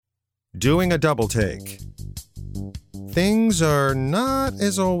Doing a double take. Things are not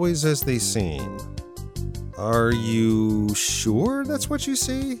as always as they seem. Are you sure that's what you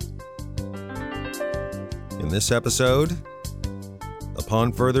see? In this episode,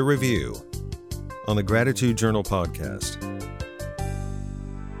 upon further review, on the Gratitude Journal podcast.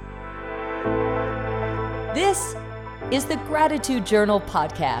 This is the Gratitude Journal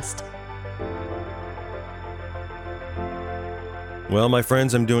podcast. Well, my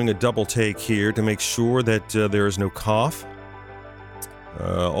friends, I'm doing a double take here to make sure that there is no cough.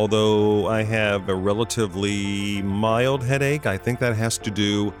 Although I have a relatively mild headache, I think that has to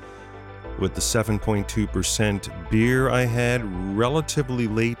do with the 7.2% beer I had relatively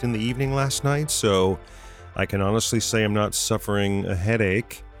late in the evening last night. So I can honestly say I'm not suffering a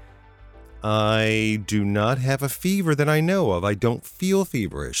headache. I do not have a fever that I know of. I don't feel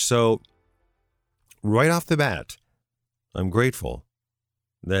feverish. So right off the bat, I'm grateful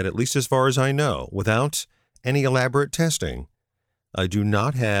that, at least as far as I know, without any elaborate testing, I do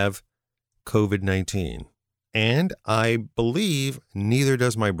not have COVID-19. And I believe neither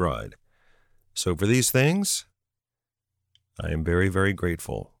does my bride. So for these things, I am very, very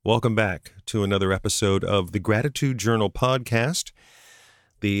grateful. Welcome back to another episode of the Gratitude Journal podcast,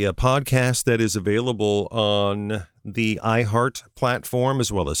 the podcast that is available on the iHeart platform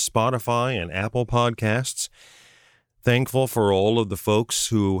as well as Spotify and Apple Podcasts. Thankful for all of the folks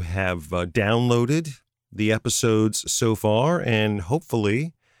who have downloaded the episodes so far, and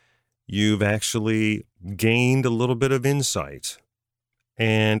hopefully you've actually gained a little bit of insight.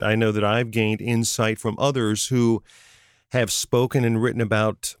 And I know that I've gained insight from others who have spoken and written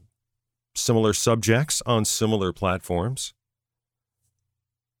about similar subjects on similar platforms.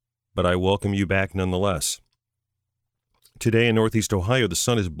 But I welcome you back nonetheless. Today in Northeast Ohio, the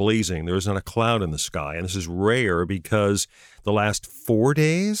sun is blazing. There is not a cloud in the sky. And this is rare because the last 4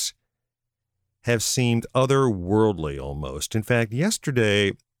 days have seemed otherworldly almost. In fact,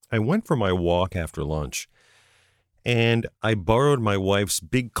 yesterday, I went for my walk after lunch, and I borrowed my wife's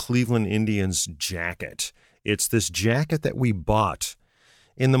big Cleveland Indians jacket. It's this jacket that we bought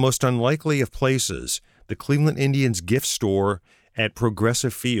in the most unlikely of places, the Cleveland Indians gift store at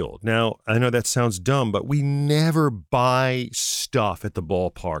Progressive Field. Now, I know that sounds dumb, but we never buy stuff at the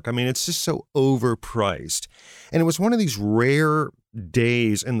ballpark. I mean, it's just so overpriced. And it was one of these rare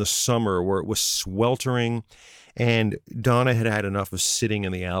days in the summer where it was sweltering, and Donna had had enough of sitting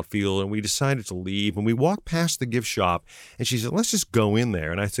in the outfield, and we decided to leave. And we walked past the gift shop, and she said, let's just go in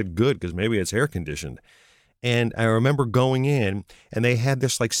there. And I said, good, because maybe it's air conditioned. And I remember going in, and they had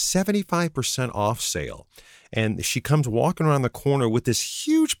this like 75% off sale. And she comes walking around the corner with this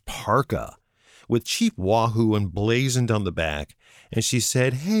huge parka with cheap Wahoo emblazoned on the back. And she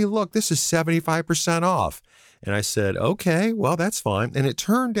said, hey, look, this is 75% off. And I said, okay, well, that's fine. And it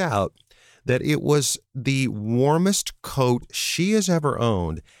turned out that it was the warmest coat she has ever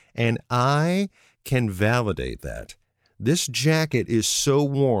owned. And I can validate that. This jacket is so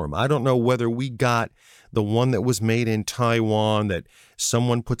warm. I don't know whether we got the one that was made in Taiwan that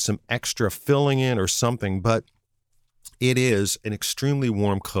someone put some extra filling in or something, but it is an extremely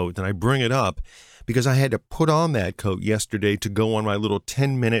warm coat. And I bring it up because I had to put on that coat yesterday to go on my little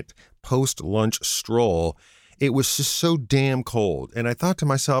 10-minute post-lunch stroll. It was just so damn cold. And I thought to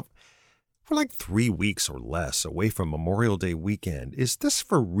myself, we're like 3 weeks or less away from Memorial Day weekend. Is this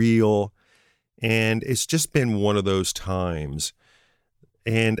for real? And it's just been one of those times.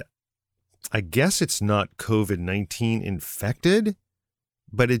 And I guess it's not COVID-19 infected,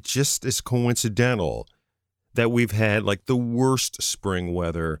 but it just is coincidental that we've had like the worst spring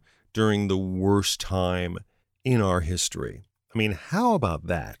weather during the worst time in our history. I mean, how about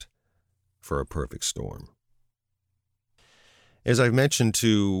that for a perfect storm? As I've mentioned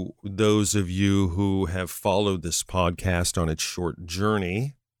to those of you who have followed this podcast on its short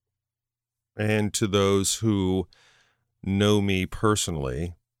journey, and to those who know me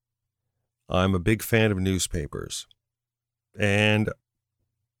personally, I'm a big fan of newspapers. And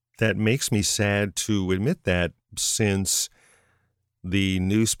that makes me sad to admit that, since the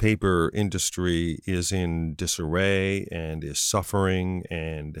newspaper industry is in disarray and is suffering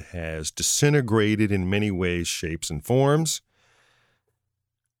and has disintegrated in many ways, shapes, and forms.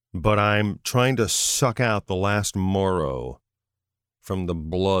 But I'm trying to suck out the last marrow from the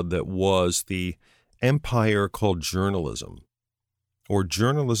blood that was the empire called journalism, or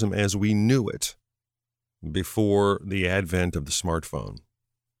journalism as we knew it before the advent of the smartphone.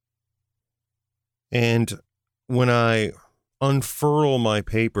 And when I unfurl my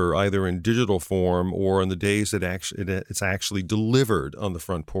paper, either in digital form or in the days that it's actually delivered on the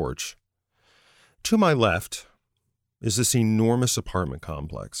front porch, to my left is this enormous apartment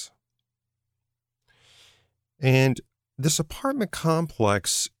complex. And this apartment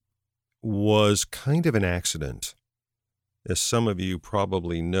complex was kind of an accident. As some of you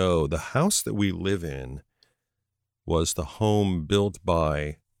probably know, the house that we live in was the home built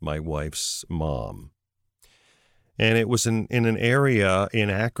by my wife's mom. And it was in an area in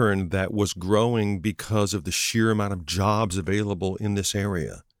Akron that was growing because of the sheer amount of jobs available in this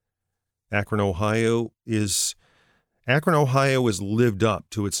area. Akron, Ohio has lived up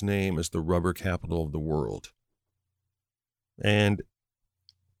to its name as the rubber capital of the world. And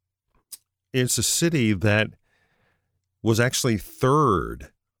it's a city that was actually third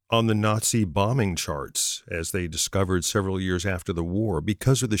on the Nazi bombing charts, as they discovered several years after the war,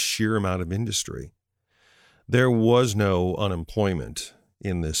 because of the sheer amount of industry. There was no unemployment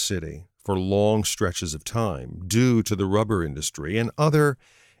in this city for long stretches of time due to the rubber industry and other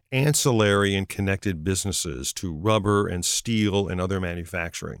ancillary and connected businesses to rubber and steel and other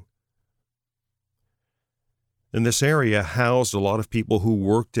manufacturing. And this area housed a lot of people who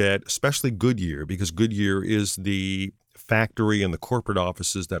worked at, especially Goodyear, because Goodyear is the factory and the corporate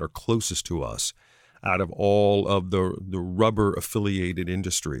offices that are closest to us out of all of the rubber-affiliated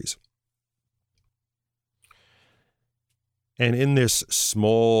industries. And in this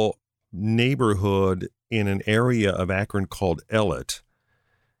small neighborhood in an area of Akron called Ellet,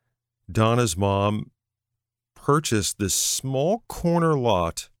 Donna's mom purchased this small corner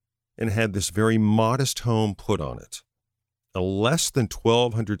lot and had this very modest home put on it, a less than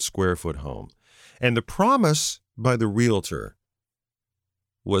 1,200 square foot home. And the promise by the realtor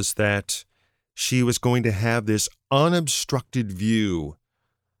was that she was going to have this unobstructed view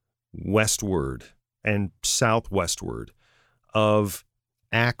westward and southwestward of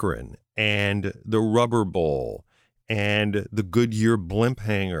Akron and the Rubber Bowl and the Goodyear blimp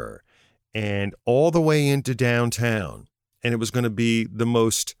hangar and all the way into downtown. And it was going to be the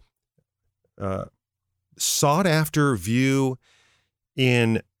most sought-after view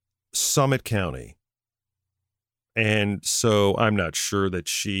in Summit County. And so I'm not sure that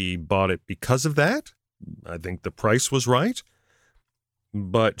she bought it because of that. I think the price was right.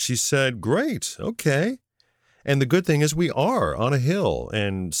 But she said, great, okay. And the good thing is we are on a hill.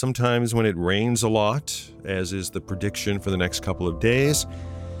 And sometimes when it rains a lot, as is the prediction for the next couple of days,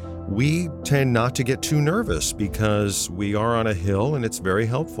 we tend not to get too nervous because we are on a hill and it's very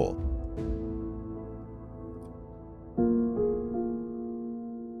helpful.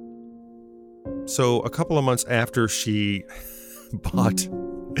 So a couple of months after she bought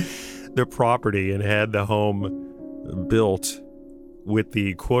the property and had the home built with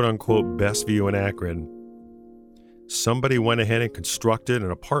the quote-unquote best view in Akron, somebody went ahead and constructed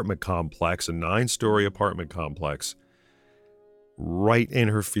an apartment complex, a 9-story apartment complex, right in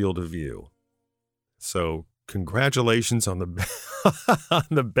her field of view. So congratulations on the on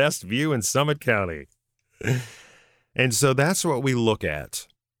the best view in Summit County. And so that's what we look at.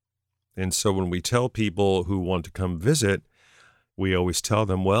 And so when we tell people who want to come visit, we always tell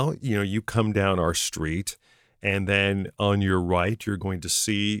them, well, you come down our street and then on your right, you're going to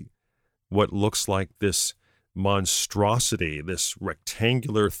see what looks like this monstrosity, this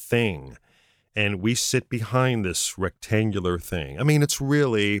rectangular thing. And we sit behind this rectangular thing. I mean, it's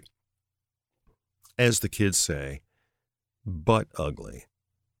really, as the kids say, butt ugly.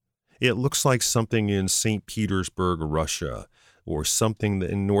 It looks like something in St. Petersburg, Russia, or something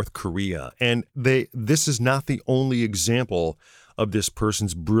in North Korea. And this is not the only example of this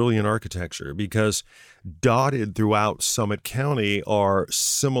person's brilliant architecture, because dotted throughout Summit County are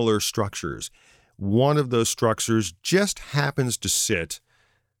similar structures. One of those structures just happens to sit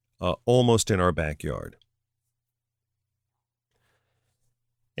almost in our backyard.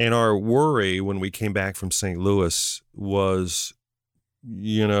 And our worry when we came back from St. Louis was,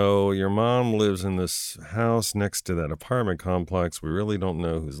 your mom lives in this house next to that apartment complex. We really don't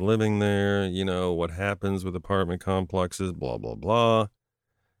know who's living there. What happens with apartment complexes, blah, blah, blah.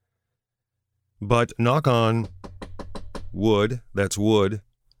 But knock on wood, that's wood.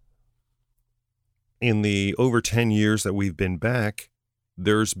 In the over 10 years that we've been back,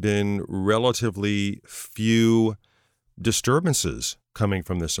 there's been relatively few disturbances coming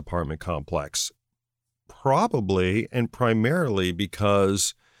from this apartment complex. Probably and primarily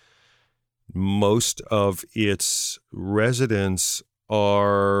because most of its residents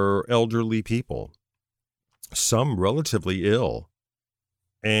are elderly people, some relatively ill,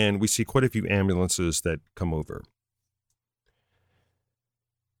 and we see quite a few ambulances that come over.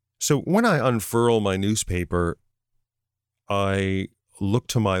 So when I unfurl my newspaper, I look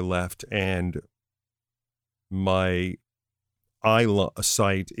to my left and my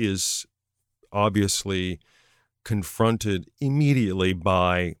eyesight is obviously confronted immediately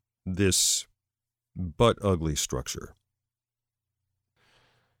by this but ugly structure.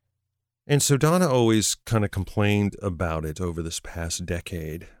 And so Donna always kind of complained about it over this past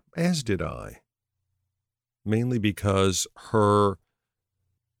decade, as did I. Mainly because her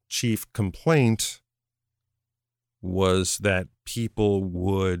chief complaint was that people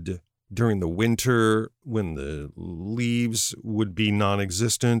would, during the winter, when the leaves would be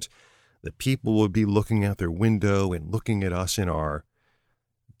non-existent, that people would be looking out their window and looking at us in our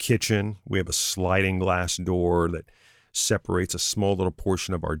kitchen. We have a sliding glass door that separates a small little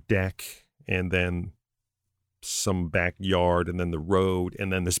portion of our deck, and then some backyard, and then the road,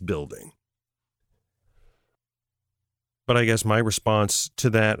 and then this building. But I guess my response to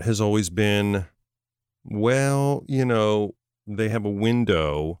that has always been, well, they have a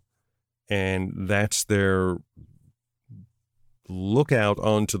window, and that's their lookout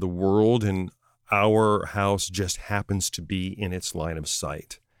onto the world, and our house just happens to be in its line of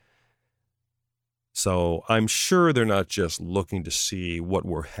sight. So I'm sure they're not just looking to see what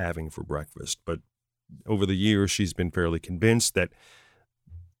we're having for breakfast, but over the years, she's been fairly convinced that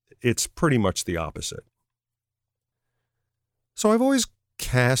it's pretty much the opposite. So I've always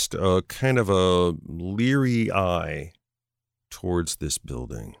cast a kind of a leery eye towards this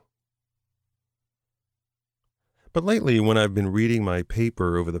building. But lately, when I've been reading my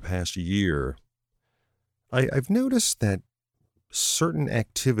paper over the past year, I've noticed that certain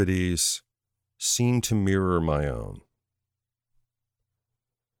activities seem to mirror my own.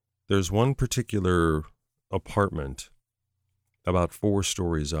 There's one particular apartment about 4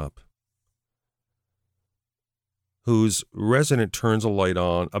 stories up whose resident turns a light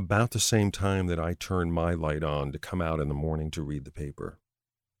on about the same time that I turn my light on to come out in the morning to read the paper.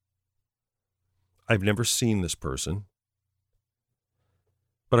 I've never seen this person,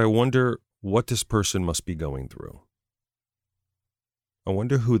 but I wonder what this person must be going through. I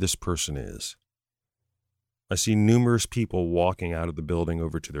wonder who this person is. I see numerous people walking out of the building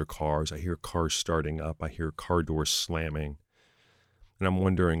over to their cars. I hear cars starting up. I hear car doors slamming. And I'm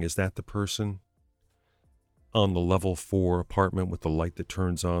wondering, is that the person on the level 4 apartment with the light that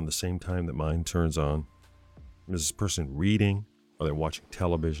turns on the same time that mine turns on? Is this person reading? Are they watching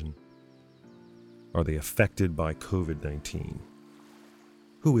television? Are they affected by COVID-19?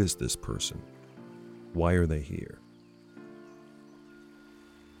 Who is this person? Why are they here?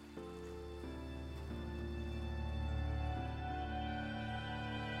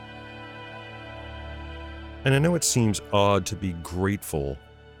 And I know it seems odd to be grateful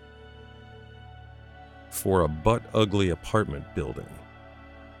for a butt-ugly apartment building,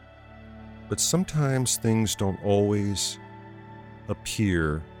 but sometimes things don't always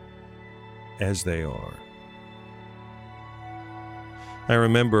appear as they are. I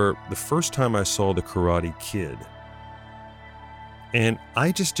remember the first time I saw The Karate Kid, and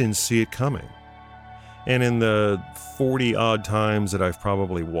I just didn't see it coming. And in the 40-odd times that I've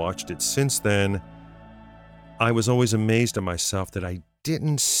probably watched it since then, I was always amazed at myself that I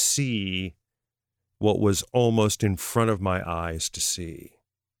didn't see what was almost in front of my eyes to see.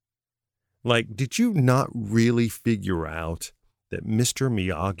 Like, did you not really figure out that Mr.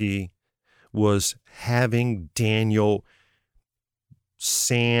 Miyagi was having Daniel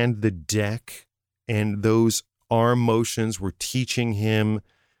sand the deck, and those arm motions were teaching him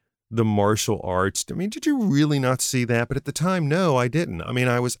the martial arts? I mean, did you really not see that? But at the time, no, I didn't. I mean,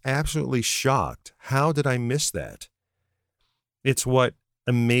 I was absolutely shocked. How did I miss that? It's what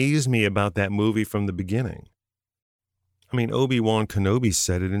amazed me about that movie from the beginning. I mean, Obi-Wan Kenobi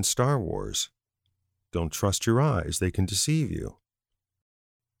said it in Star Wars. Don't trust your eyes, they can deceive you.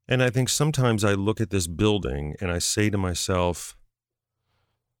 And I think sometimes I look at this building and I say to myself,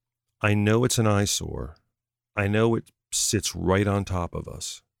 I know it's an eyesore. I know it sits right on top of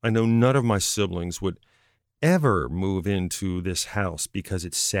us. I know none of my siblings would ever move into this house because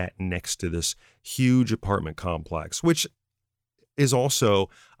it sat next to this huge apartment complex, which is also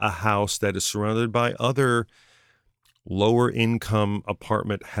a house that is surrounded by other lower income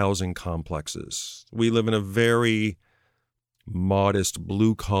apartment housing complexes. We live in a very modest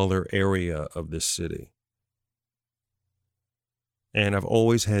blue collar area of this city. And I've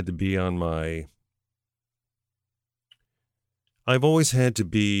always had to be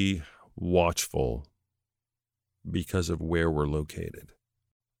watchful because of where we're located.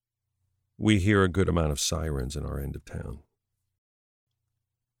 We hear a good amount of sirens in our end of town.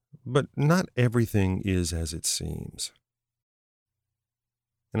 But not everything is as it seems.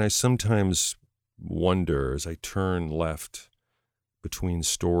 And I sometimes wonder, as I turn left between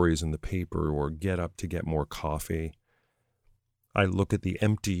stories in the paper or get up to get more coffee, I look at the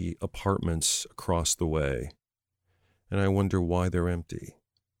empty apartments across the way, and I wonder why they're empty.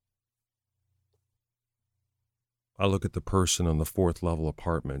 I look at the person on the 4th level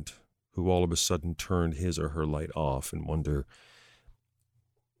apartment who all of a sudden turned his or her light off and wonder,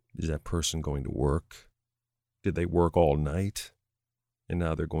 is that person going to work? Did they work all night and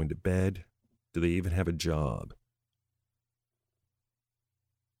now they're going to bed? Do they even have a job?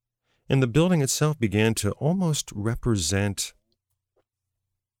 And the building itself began to almost represent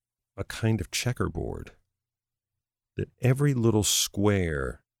a kind of checkerboard, that every little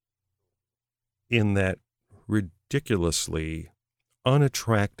square in that ridiculously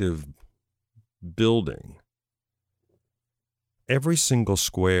unattractive building, every single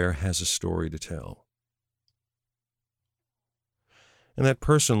square has a story to tell. And that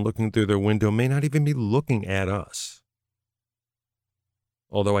person looking through their window may not even be looking at us.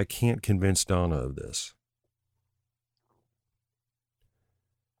 Although I can't convince Donna of this.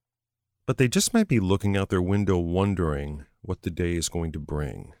 But they just might be looking out their window wondering what the day is going to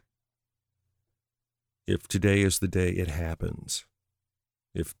bring. If today is the day it happens.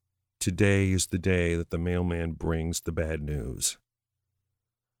 If today is the day that the mailman brings the bad news.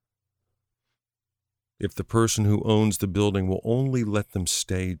 If the person who owns the building will only let them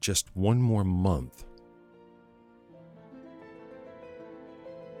stay just one more month.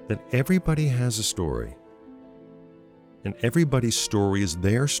 That everybody has a story. And everybody's story is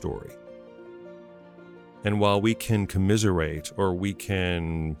their story. And while we can commiserate or we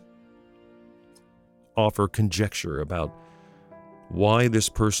can offer conjecture about why this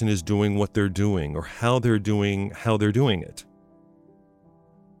person is doing what they're doing or how they're doing it,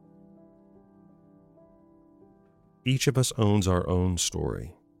 each of us owns our own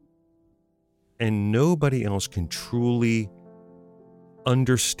story. And nobody else can truly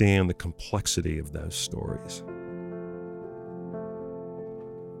understand the complexity of those stories.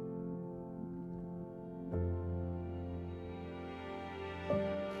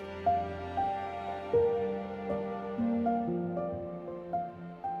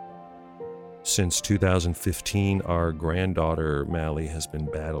 Since 2015, our granddaughter, Mally, has been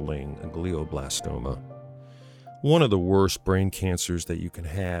battling a glioblastoma, one of the worst brain cancers that you can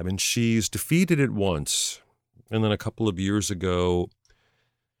have, and she's defeated it once. And then a couple of years ago,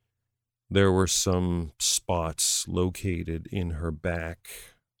 there were some spots located in her back,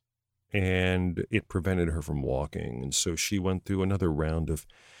 and it prevented her from walking. And so she went through another round of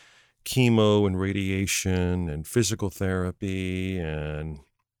chemo and radiation and physical therapy and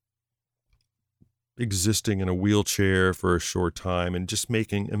existing in a wheelchair for a short time and just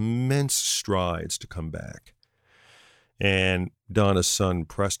making immense strides to come back. And Donna's son,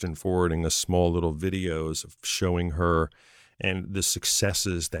 Preston, forwarding us small little videos of showing her and the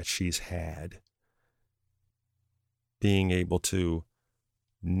successes that she's had. Being able to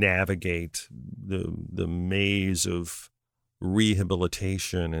navigate the maze of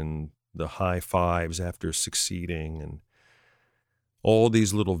rehabilitation and the high fives after succeeding and all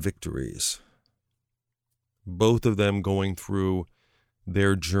these little victories. Both of them going through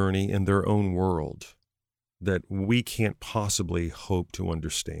their journey in their own world that we can't possibly hope to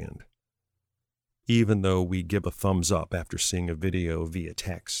understand, even though we give a thumbs up after seeing a video via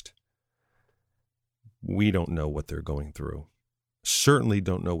text. We don't know what they're going through. Certainly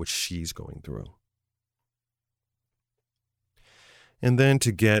don't know what she's going through. And then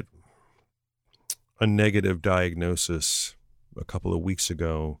to get a negative diagnosis a couple of weeks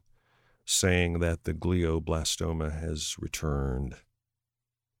ago saying that the glioblastoma has returned.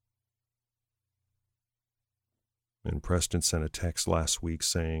 And Preston sent a text last week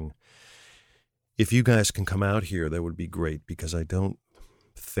saying, if you guys can come out here, that would be great, because I don't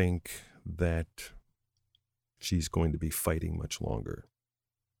think that she's going to be fighting much longer.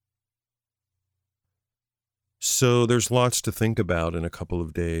 So there's lots to think about in a couple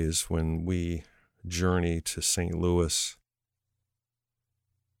of days when we journey to St. Louis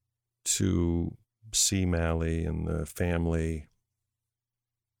to see Mally and the family,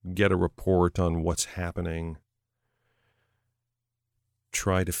 get a report on what's happening,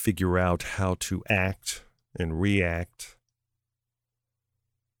 try to figure out how to act and react.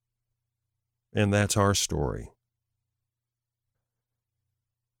 And that's our story.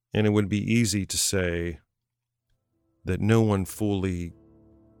 And it would be easy to say that no one fully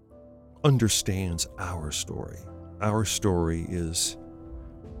understands our story. Our story is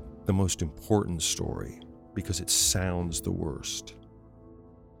the most important story because it sounds the worst.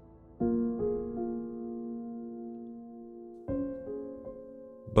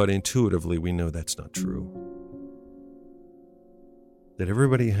 But intuitively, we know that's not true. That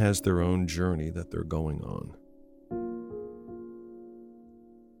everybody has their own journey that they're going on.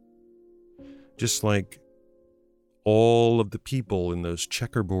 Just like all of the people in those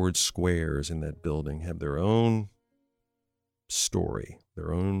checkerboard squares in that building have their own story,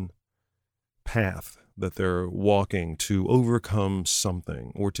 their own path that they're walking to overcome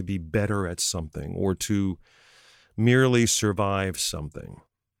something, or to be better at something, or to merely survive something.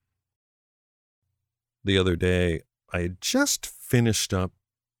 The other day, I had just finished up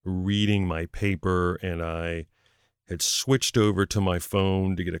reading my paper, and I had switched over to my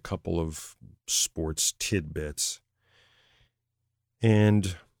phone to get a couple of sports tidbits.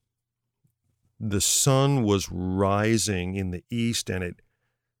 And the sun was rising in the east, and it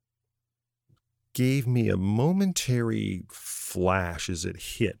gave me a momentary flash as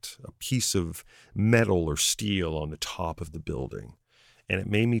it hit a piece of metal or steel on the top of the building. And it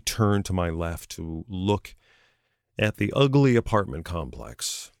made me turn to my left to look at the ugly apartment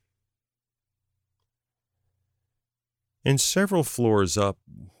complex. And several floors up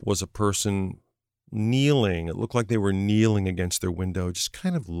was a person kneeling. It looked like they were kneeling against their window, just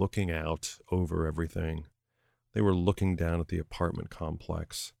kind of looking out over everything. They were looking down at the apartment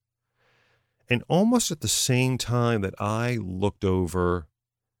complex. And almost at the same time that I looked over,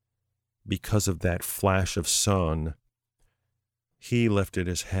 because of that flash of sun, he lifted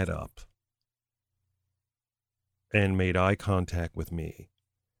his head up and made eye contact with me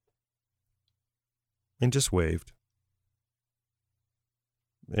and just waved.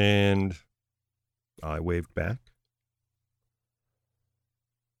 And I waved back.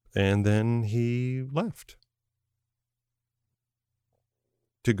 And then he left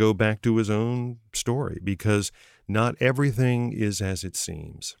to go back to his own story, because not everything is as it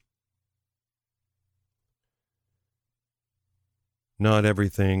seems. Not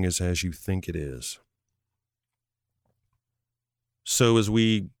everything is as you think it is. So as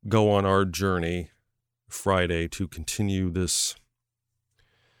we go on our journey Friday to continue this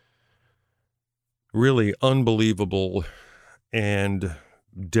really unbelievable and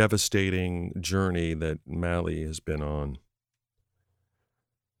devastating journey that Mally has been on,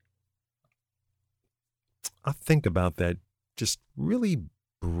 I think about that just really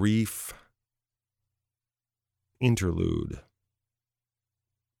brief interlude.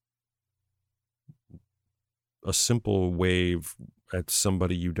 A simple wave at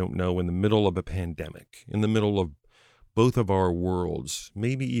somebody you don't know in the middle of a pandemic, in the middle of both of our worlds,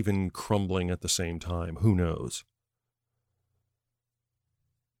 maybe even crumbling at the same time, who knows?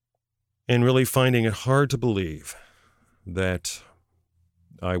 And really finding it hard to believe that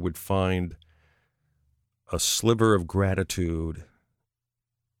I would find a sliver of gratitude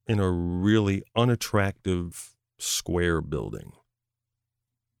in a really unattractive square building.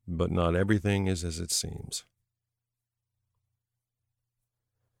 But not everything is as it seems.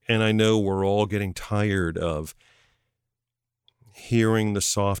 And I know we're all getting tired of hearing the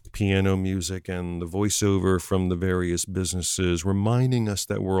soft piano music and the voiceover from the various businesses reminding us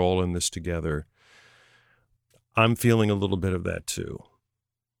that we're all in this together. I'm feeling a little bit of that too.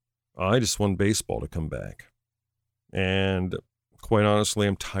 I just want baseball to come back. And quite honestly,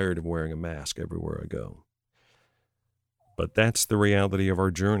 I'm tired of wearing a mask everywhere I go. But that's the reality of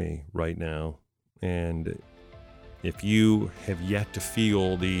our journey right now. And if you have yet to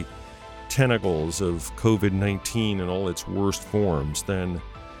feel the tentacles of COVID-19 in all its worst forms, then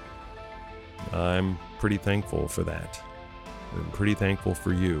I'm pretty thankful for that. I'm pretty thankful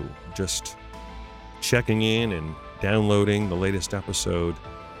for you just checking in and downloading the latest episode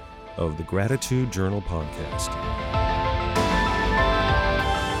of the Gratitude Journal podcast.